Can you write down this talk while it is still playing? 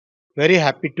Very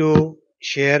happy to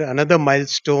share another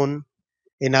milestone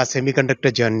in our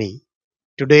semiconductor journey.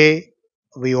 Today,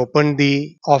 we opened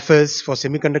the office for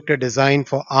semiconductor design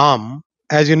for ARM.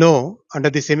 As you know, under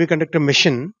the semiconductor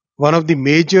mission, one of the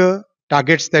major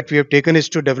targets that we have taken is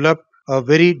to develop a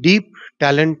very deep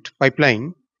talent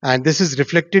pipeline. And this is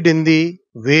reflected in the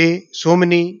way so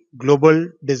many global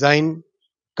design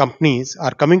companies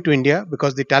are coming to India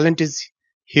because the talent is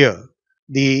here.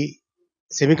 The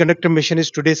semiconductor mission is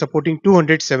today supporting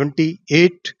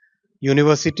 278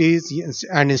 universities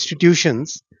and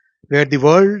institutions where the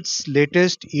world's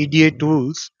latest EDA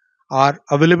tools are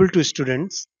available to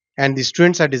students and the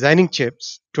students are designing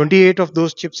chips. 28 of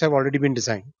those chips have already been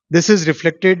designed. This is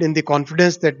reflected in the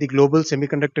confidence that the global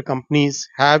semiconductor companies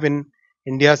have in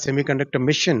India's semiconductor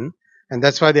mission, and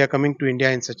that's why they are coming to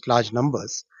India in such large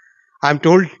numbers. I'm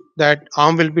told that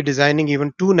ARM will be designing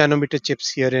even 2 nanometer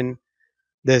chips here in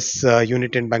this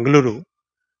unit in Bangalore.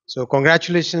 So,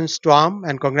 congratulations to ARM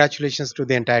and congratulations to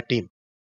the entire team.